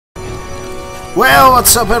Well,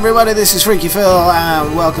 what's up everybody, this is Phreakyphil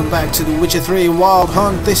and welcome back to The Witcher 3 Wild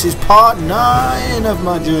Hunt. This is part 9 of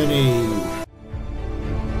my journey.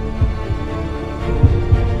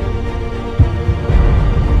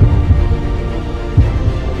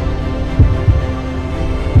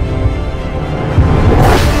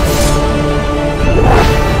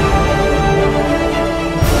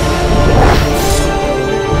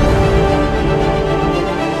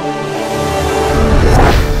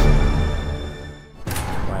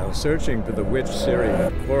 Searching for the witch Ciri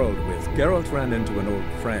had quarreled with, Geralt ran into an old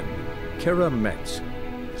friend, Kira Metz.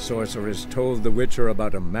 The sorceress told the Witcher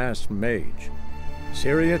about a masked mage.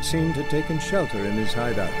 Ciri had seemed to have taken shelter in his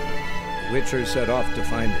hideout. The Witcher set off to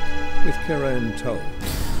find it, with Kira in tow.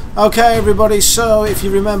 Okay everybody, so if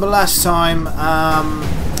you remember last time,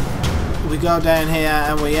 we go down here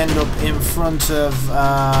and we end up in front of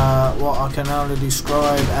what I can only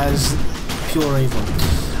describe as pure evil.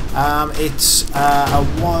 It's a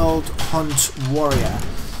wild hunt warrior.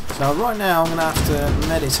 So right now I'm going to have to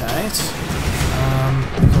meditate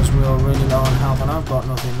because we are really low on health and I've got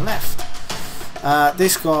nothing left.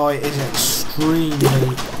 This guy is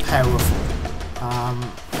extremely powerful.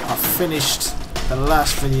 I finished the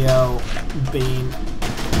last video being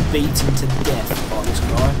beaten to death by this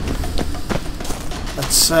guy.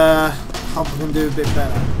 Let's hope we can do a bit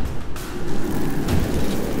better.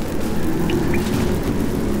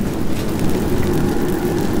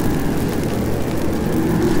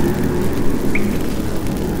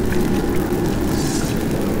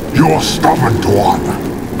 You're stubborn, Dwan.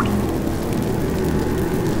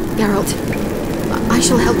 Geralt, I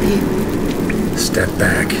shall help you. Step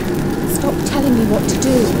back. Stop telling me what to do.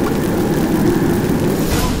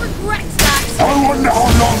 You'll regret that! I wonder how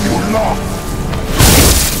long you'll last.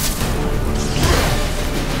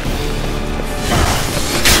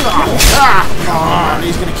 Oh,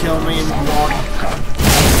 he's gonna kill me in one.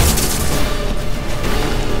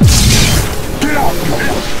 Get out,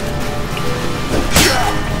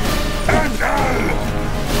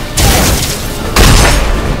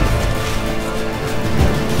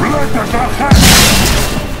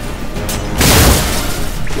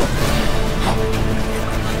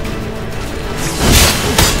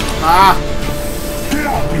 Ah!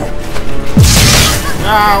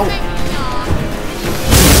 Ow!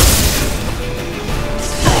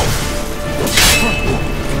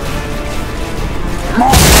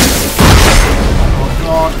 Oh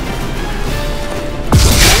God!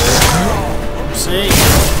 See?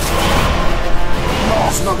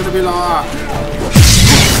 It's not going to be like that.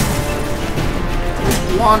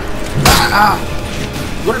 One. Ah!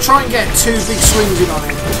 I'm going to try and get two big swings in on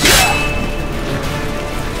him.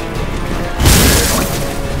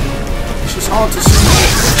 It's just hard to see.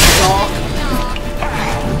 It's dark.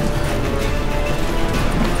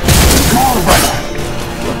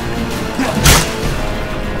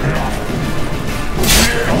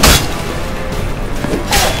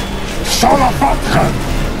 Shut up, vodka!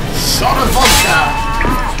 Shot of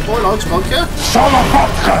vodka! Boy likes vodka. Shut up,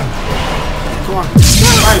 vodka! Come on. No,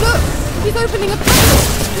 Right. look! He's opening a portal!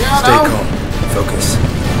 Yeah, I Stay know. calm. Focus.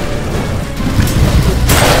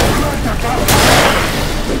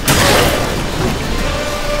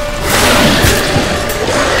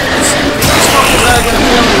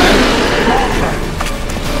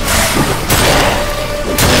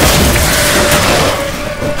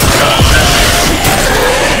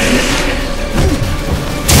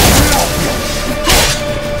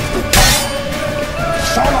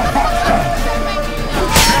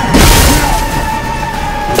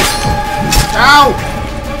 Ow!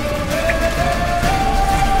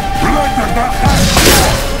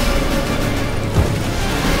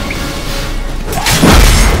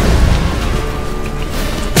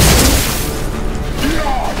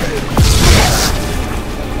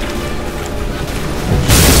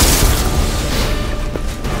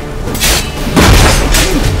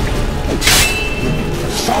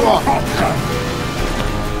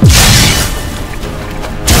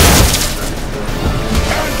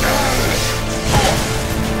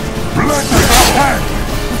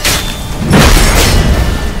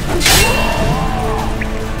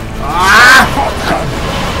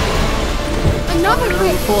 Another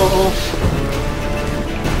quick Portal.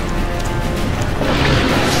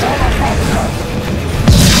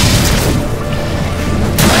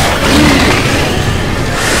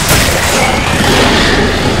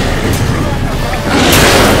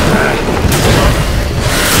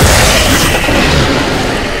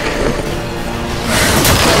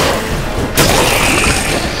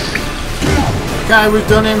 Okay, we've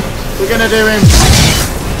done him. We're gonna do him.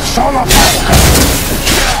 Shut up, vodka!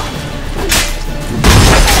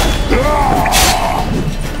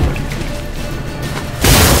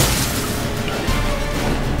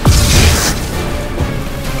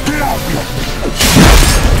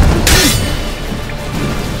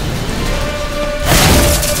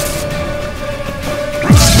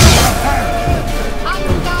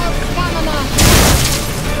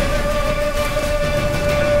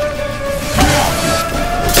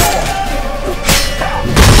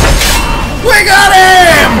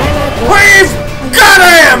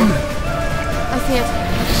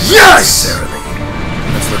 Necessarily.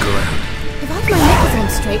 Let's look around. If I've my knickers on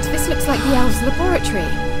straight, this looks like the elves' laboratory.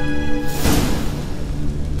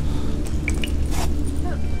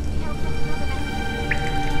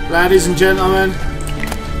 Ladies and gentlemen,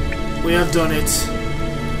 we have done it.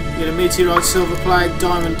 Get a meteorite, silver plate,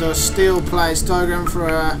 diamond dust, steel plates, diagram for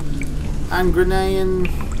a Angrenaian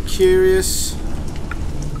curious,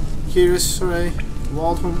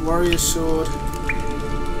 Wild Hunt warrior sword.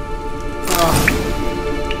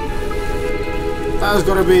 That has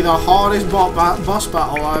got to be the hardest boss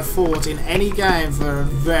battle I've fought in any game for a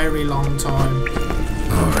very long time.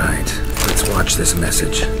 Alright, let's watch this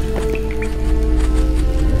message.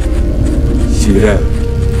 Cyril,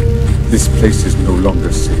 this place is no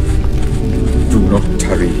longer safe. Do not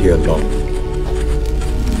tarry here long.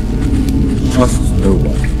 Trust no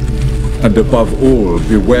one, and above all,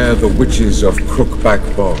 beware the witches of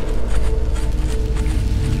Crookback Bog.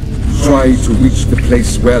 Try to reach the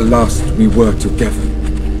place where last we were together.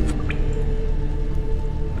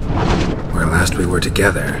 Where last we were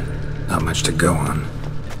together, not much to go on.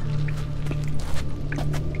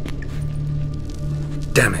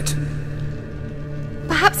 Damn it.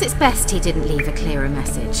 Perhaps it's best he didn't leave a clearer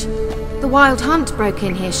message. The Wild Hunt broke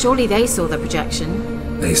in here, surely they saw the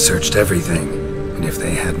projection. They searched everything, and if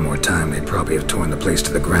they had more time, they'd probably have torn the place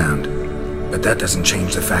to the ground. But that doesn't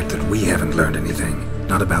change the fact that we haven't learned anything.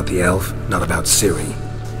 Not about the elf, not about Ciri.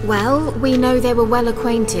 Well, we know they were well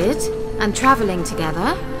acquainted, and travelling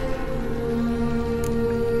together.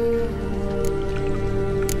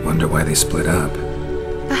 Wonder why they split up.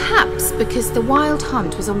 Perhaps because the Wild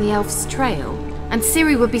Hunt was on the elf's trail, and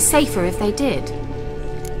Ciri would be safer if they did.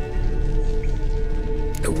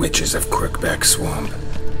 The witches of Crookback Swamp.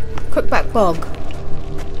 Crookback Bog.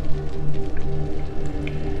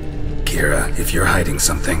 Kira, if you're hiding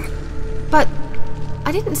something... But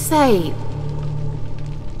I didn't say...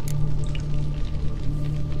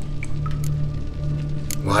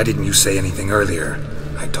 Why didn't you say anything earlier?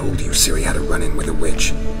 I told you Ciri had a run-in with a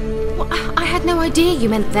witch. Well, I had no idea you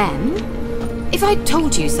meant then. If I'd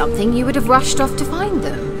told you something, you would have rushed off to find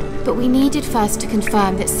them. But we needed first to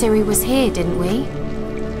confirm that Ciri was here, didn't we?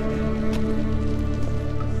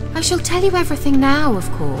 I shall tell you everything now,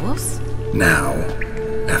 of course. Now?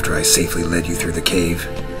 After I safely led you through the cave?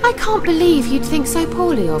 I can't believe you'd think so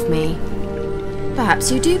poorly of me.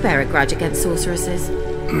 Perhaps you do bear a grudge against sorceresses.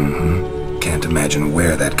 Mm-hmm. Can't imagine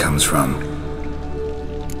where that comes from.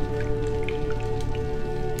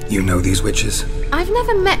 You know these witches? I've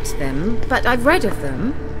never met them, but I've read of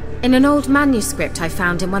them. In an old manuscript I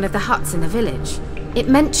found in one of the huts in the village. It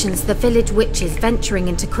mentions the village witches venturing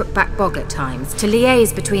into Crookback Bog at times to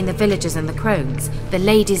liaise between the villagers and the crones, the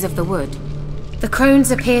ladies of the wood. The crones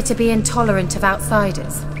appear to be intolerant of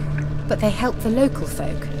outsiders, but they help the local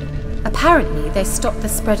folk. Apparently, they stopped the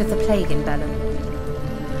spread of the plague in Bellum.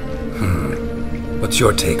 What's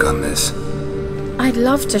your take on this? I'd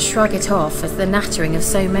love to shrug it off as the nattering of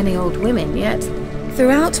so many old women, yet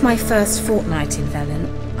throughout my first fortnight in Velen,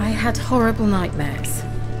 I had horrible nightmares.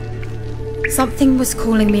 Something was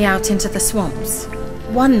calling me out into the swamps.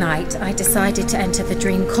 One night, I decided to enter the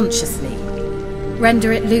dream consciously,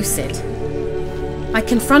 render it lucid. I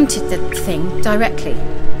confronted the thing directly.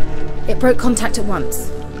 It broke contact at once.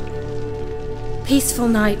 Peaceful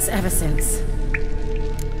nights ever since.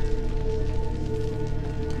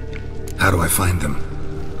 How do I find them?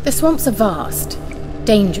 The swamps are vast,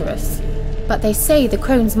 dangerous, but they say the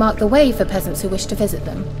crones mark the way for peasants who wish to visit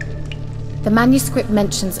them. The manuscript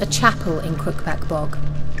mentions a chapel in Crookback Bog,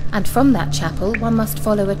 and from that chapel one must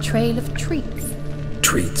follow a trail of treats.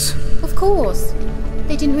 Treats? Of course.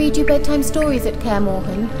 They didn't read you bedtime stories at Kaer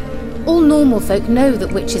Morhen. All normal folk know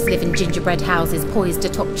that witches live in gingerbread houses poised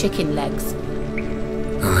atop chicken legs.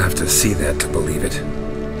 I'll have to see that to believe it.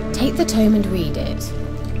 Take the tome and read it.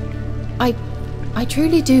 I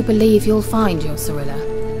truly do believe you'll find your Cyrilla.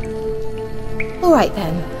 All right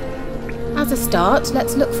then. As a start,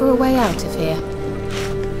 let's look for a way out of here.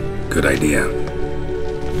 Good idea.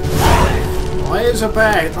 Why is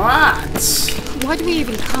about that? Why do we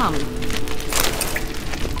even come?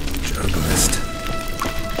 Journalist.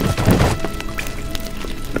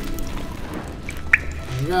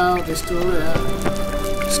 There we go, this door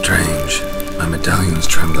there. Strange. My medallion's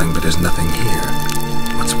trembling, but there's nothing here.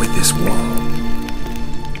 What's with this wall?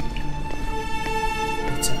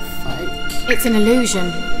 It's a fake. It's an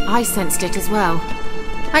illusion. I sensed it as well.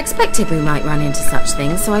 I expected we might run into such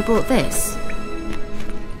things, so I brought this.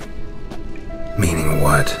 Meaning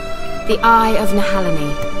what? The Eye of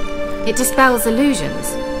Nahalani. It dispels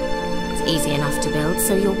illusions. It's easy enough to build,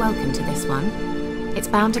 so you're welcome to this one. It's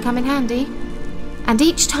bound to come in handy. And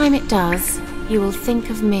each time it does, you will think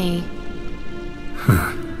of me.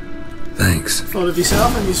 Thanks. Thought of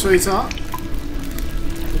yourself and your sweetheart.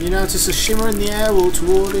 When you notice a shimmer in the air, walk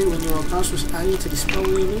toward it. When you are close, press A to dispel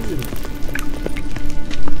the illusion.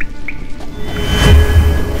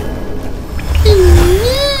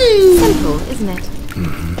 Simple, isn't it?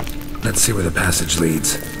 Mm-hmm. Let's see where the passage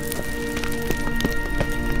leads.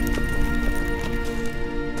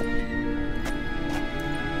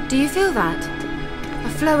 Do you feel that? A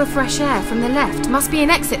flow of fresh air from the left. Must be an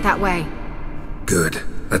exit that way. Good.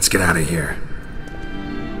 Let's get out of here.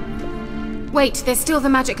 Wait, there's still the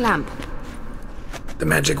magic lamp. The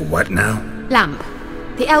magic what now? Lamp.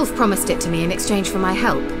 The elf promised it to me in exchange for my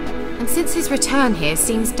help. And since his return here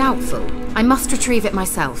seems doubtful, I must retrieve it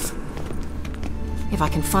myself. If I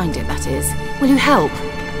can find it, that is. Will you help?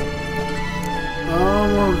 Oh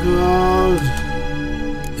my god.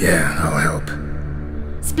 Yeah, I'll help.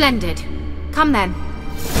 Splendid. Come then.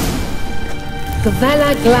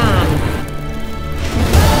 Gavella Glan.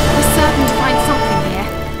 We're certain to find something here.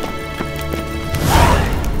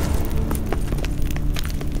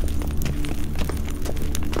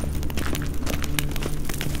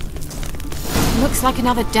 Looks like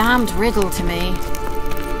another damned riddle to me.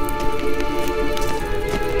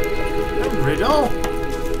 A riddle?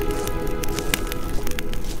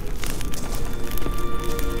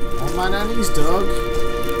 Old man and his dog.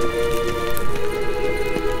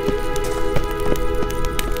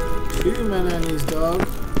 Two men and his dog.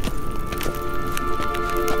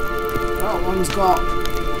 That one's got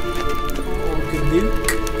Ganuke.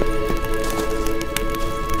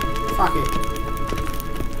 Fuck it.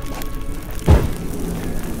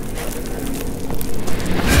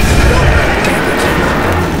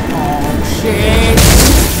 Oh shit!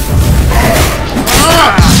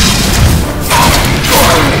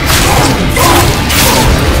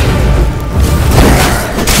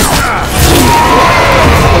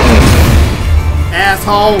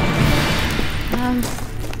 Asshole!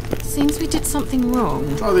 Seems we did something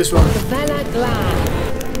wrong. Try this one. Gavella Glan.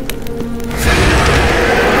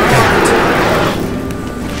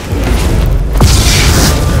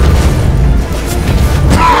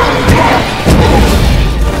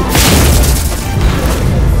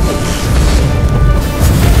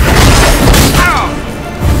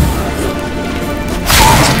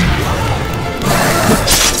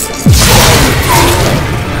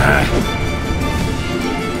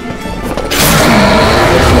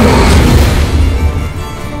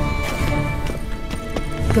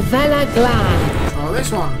 Gavella Glan. Oh, this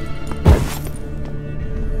one.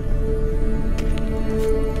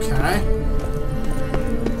 Okay.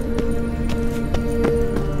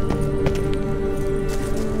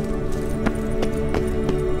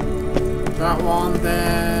 That one,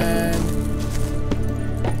 then.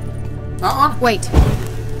 That one? Wait.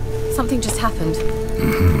 Something just happened.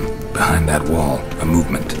 Mm-hmm. Behind that wall, a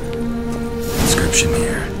movement. Inscription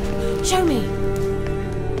here. Show me.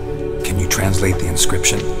 Can you translate the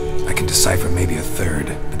inscription? I can decipher maybe a third,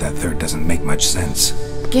 but that third doesn't make much sense.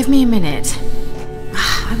 Give me a minute.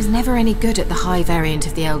 I was never any good at the high variant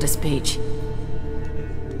of the Elder speech.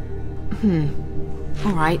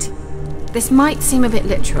 Alright. This might seem a bit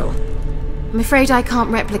literal. I'm afraid I can't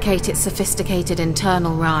replicate its sophisticated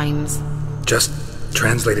internal rhymes. Just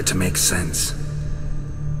translate it to make sense.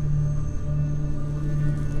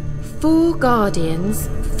 4 guardians,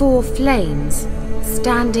 4 flames,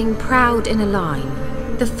 standing proud in a line.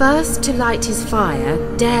 The first to light his fire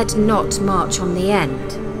dared not march on the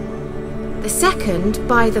end. The second,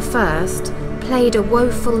 by the first, played a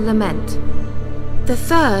woeful lament. The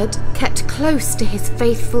third kept close to his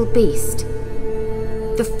faithful beast.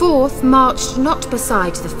 The fourth marched not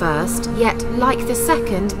beside the first, yet like the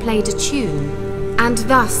second played a tune. And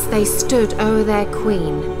thus they stood o'er their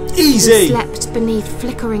queen, Easy! who slept beneath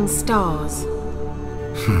flickering stars.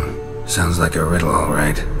 Sounds like a riddle, all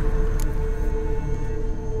right.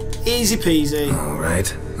 Easy peasy. All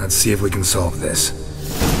right, let's see if we can solve this.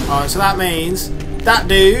 Alright, so that means that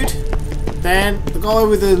dude, then the guy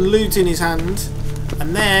with the loot in his hand,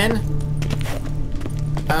 and then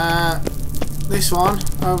this one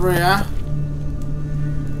over here.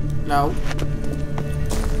 No.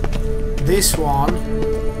 This one.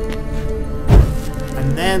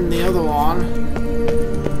 And then the other one.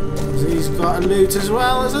 So he's got a loot as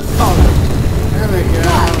well as a dog. There we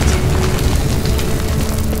go.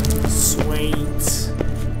 Sweet.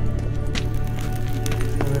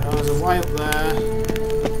 There's a way up there.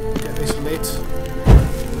 Get this lit.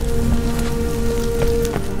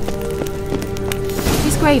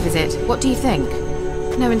 Whose grave is it? What do you think?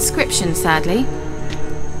 No inscription, sadly.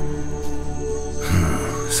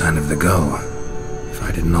 Sign of the go. If I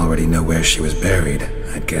I didn't already know where she was buried,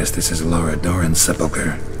 I'd guess this is Laura Doran's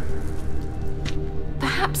sepulcher.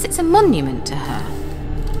 Perhaps it's a monument to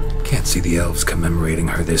her. Can't see the elves commemorating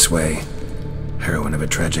her this way. Heroine of a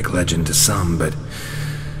tragic legend to some, but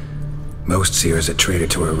most see her as a traitor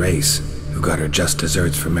to her race, who got her just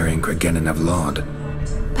deserts for marrying Cregennan of Laud.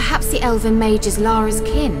 Perhaps the elven mage is Lara's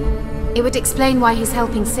kin. It would explain why he's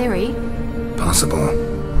helping Ciri. Possible.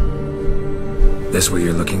 This what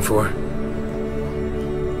you're looking for?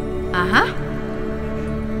 Uh-huh.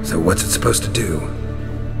 So what's it supposed to do?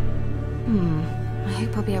 I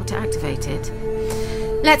hope I'll be able to activate it.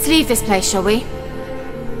 Let's leave this place, shall we?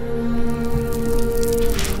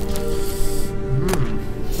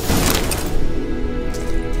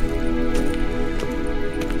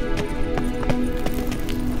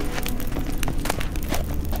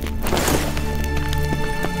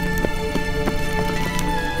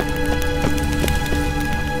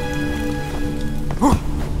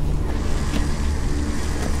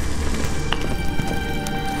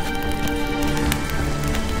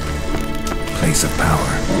 Place of power.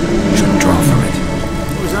 Shouldn't draw from it.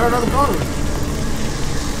 Oh, is there another bottle?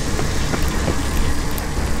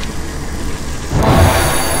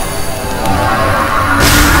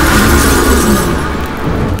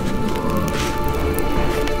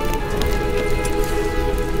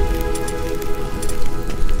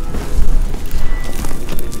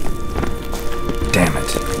 Damn it.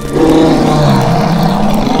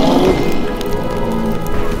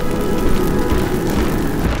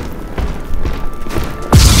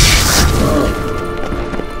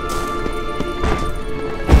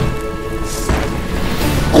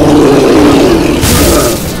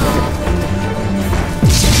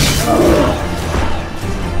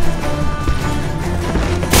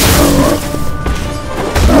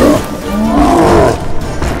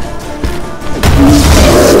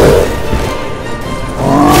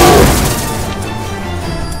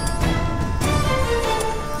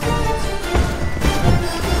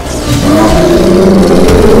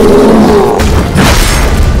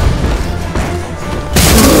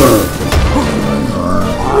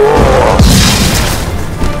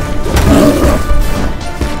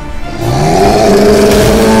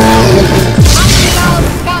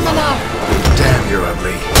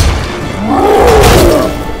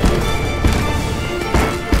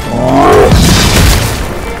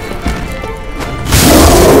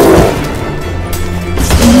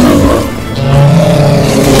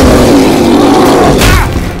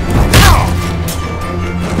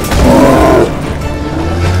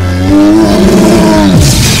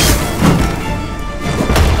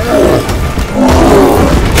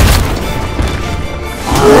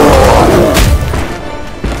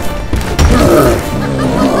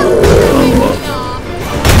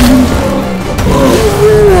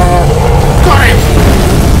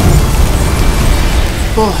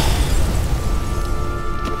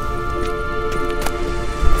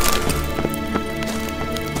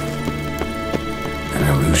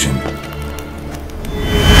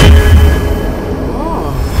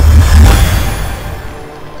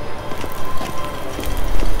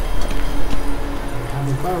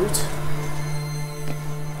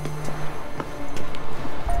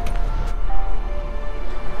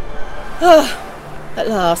 At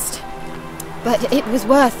last. But it was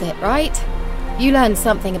worth it, right? You learned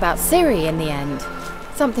something about Ciri in the end.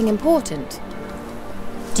 Something important.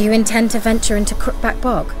 Do you intend to venture into Crookback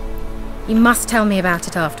Bog? You must tell me about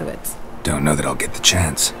it afterwards. Don't know that I'll get the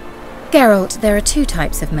chance. Geralt, there are two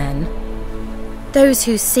types of men. Those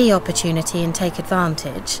who see opportunity and take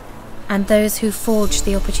advantage, and those who forge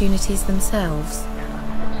the opportunities themselves.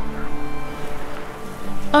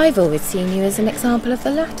 I've always seen you as an example of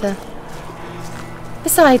the latter.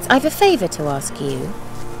 Besides, I've a favour to ask you.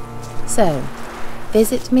 So,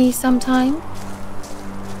 visit me sometime?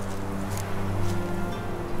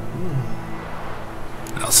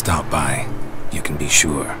 I'll stop by. You can be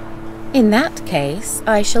sure. In that case,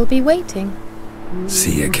 I shall be waiting.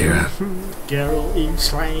 See ya, Kira. Geralt, you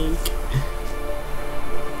swank.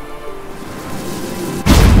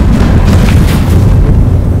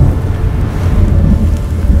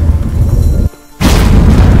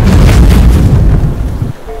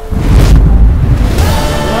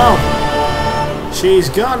 She's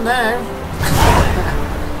gone now.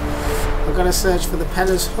 I've got to search for the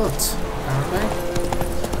Pellars hut, apparently.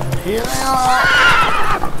 And here they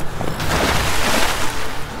are.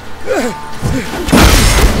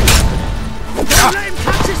 Don't let him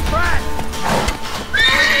catch his breath.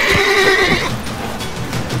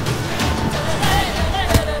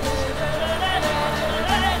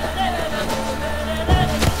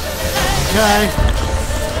 Okay.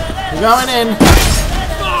 We're going in.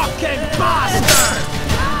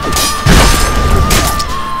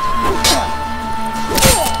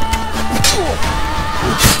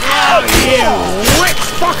 You witch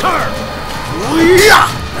fucker!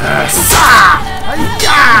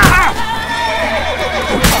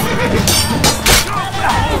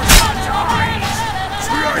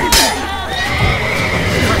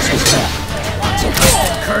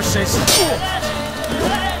 Curses!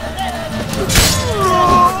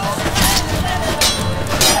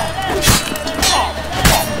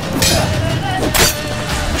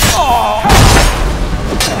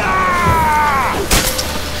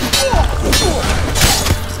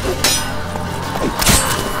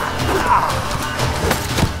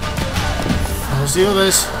 How's the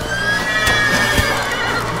others?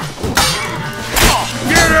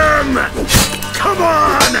 Get him! Come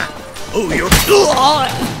on! Oh, you're...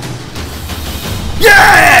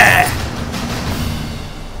 Yeah!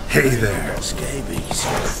 Hey there. Scabies.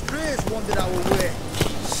 Strays wandered our way.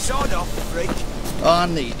 Sod off, freak. I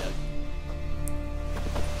need it.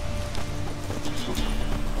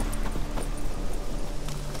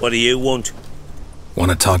 What do you want?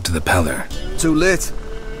 Want to talk to the Peller? Too late.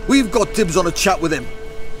 We've got dibs on a chat with him.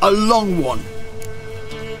 A long one.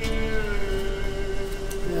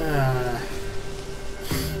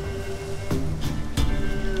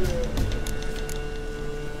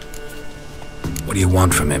 What do you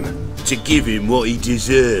want from him? To give him what he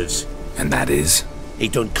deserves. And that is? He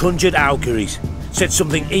done conjured auguries. Said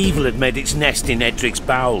something evil had made its nest in Edric's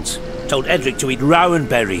bowels. Told Edric to eat rowan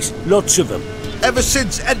berries. Lots of them. Ever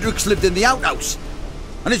since Edric's lived in the outhouse.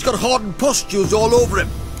 And he's got hardened pustules all over him.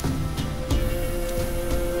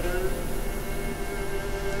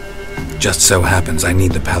 Just so happens I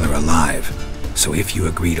need the Peller alive. So if you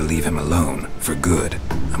agree to leave him alone, for good,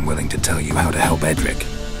 I'm willing to tell you how to help Edric.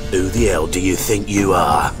 Who the hell do you think you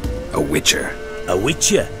are? A witcher. A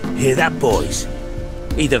witcher? Hear that, boys?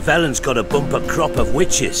 Either Velen's got a bumper crop of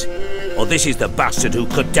witches, or this is the bastard who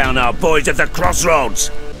cut down our boys at the crossroads.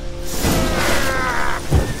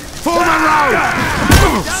 Form a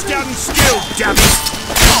row! Stand still, damn it!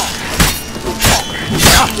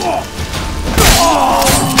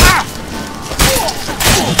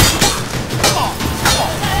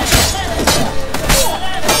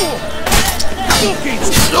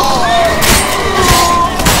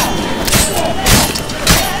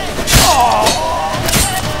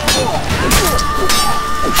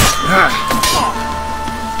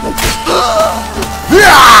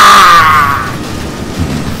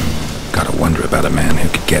 Gotta wonder about a man who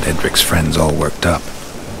could get Edric's friends all worked up.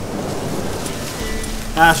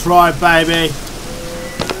 That's right, baby.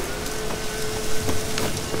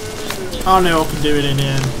 I know I can do it in the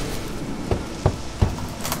end.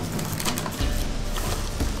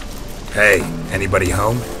 Hey, anybody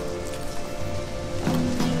home?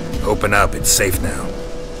 Open up, it's safe now.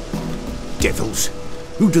 Devils.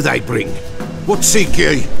 Who do they bring? What seek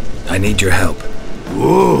ye? I need your help.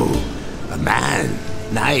 Whoa, a man,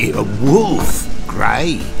 nay, a wolf,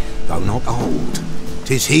 grey, though not old.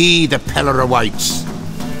 'Tis he the Peller awaits.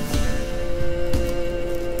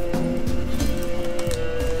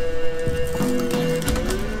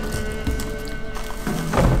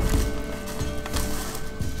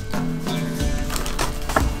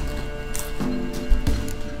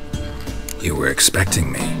 You were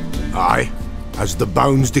expecting me. Aye, as the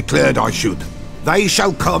bones declared I should. They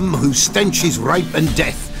shall come whose stench is rape and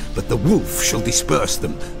death, but the wolf shall disperse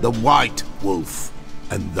them, the white wolf.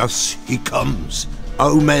 And thus he comes.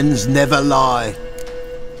 Omens never lie.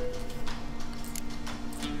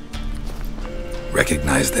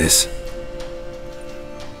 Recognize this?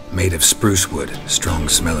 Made of spruce wood, strong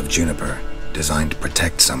smell of juniper, designed to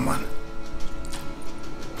protect someone.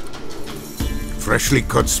 Freshly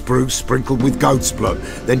cut spruce sprinkled with goat's blood,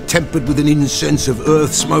 then tempered with an incense of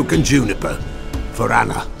earth, smoke and juniper. For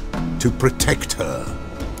Anna, to protect her.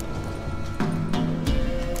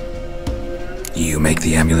 You make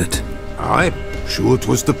the amulet? Aye, sure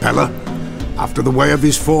 'twas the Peller. After the way of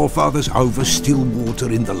his forefathers, over still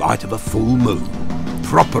water in the light of a full moon.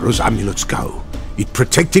 Proper as amulets go. It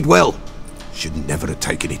protected well. Should never have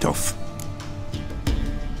taken it off.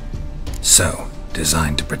 So,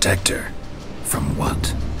 designed to protect her. From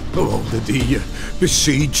what? Oh, the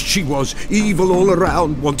besieged she was, evil all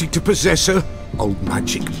around, wanting to possess her. Old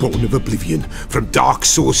magic, born of oblivion, from dark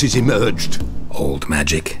sources emerged. Old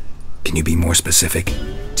magic? Can you be more specific?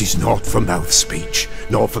 'Tis not for mouth speech,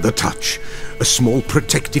 nor for the touch. A small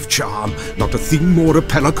protective charm, not a thing more a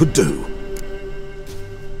Peller could do.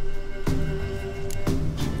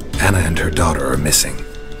 Anna and her daughter are missing.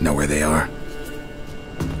 Know where they are?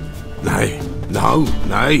 Nay,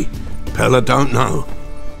 nay. Peller don't know.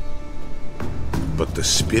 But the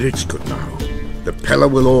spirits could know. The Peller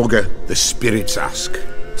will augur, the spirits ask.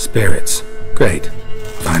 Spirits. Great.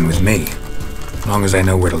 Fine with me. As long as I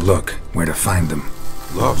know where to look, where to find them.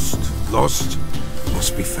 Lost,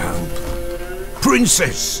 must be found.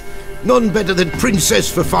 Princess! None better than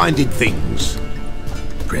Princess for finding things.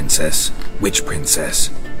 Princess? Which princess?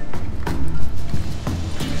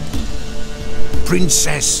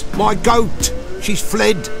 Princess, my goat! She's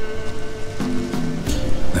fled.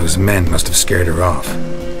 Those men must have scared her off.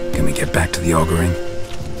 Can we get back to the auguring?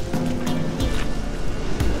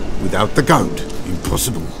 Without the goat,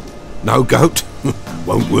 impossible. No goat,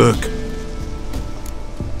 won't work.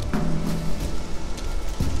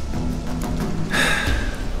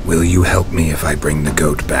 Will you help me if I bring the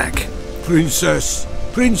goat back? Princess,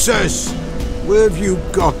 Princess! Where have you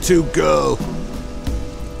got to, girl?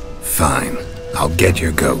 Fine. I'll get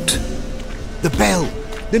your goat. The bell!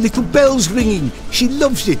 The little bell's ringing. She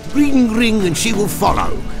loves it. Ring, ring, and she will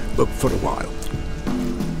follow. But for a while.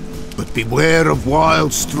 But beware of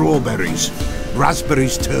wild strawberries.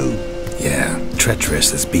 Raspberries, too. Yeah,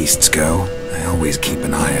 treacherous as beasts go. I always keep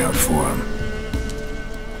an eye out for them.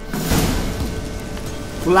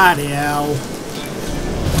 Bloody hell.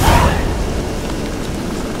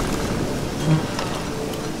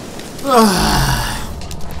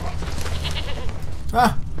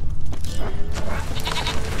 Ah.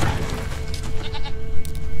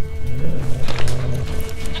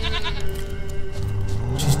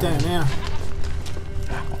 She's down now.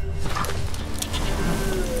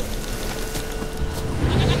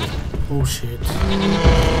 Oh shit.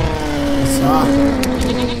 What's that?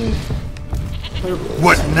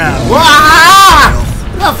 What now? Ah!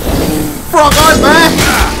 Frog eyes, man!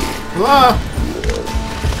 Hello?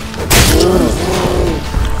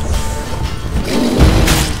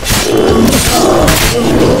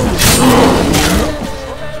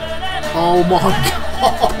 Oh my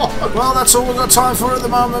god. Well, that's all we've got time for at the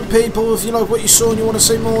moment, people. If you like what you saw and you want to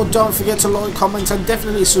see more, don't forget to like, comment, and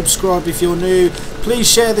definitely subscribe if you're new. Please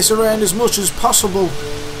share this around as much as possible.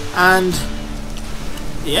 And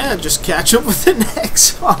yeah, just catch up with the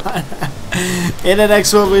next one. In the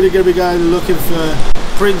next one, we're going to be going looking for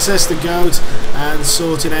Princess the Goat and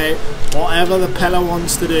sorting out whatever the Pella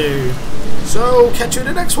wants to do. So, catch you in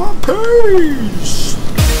the next one. Peace!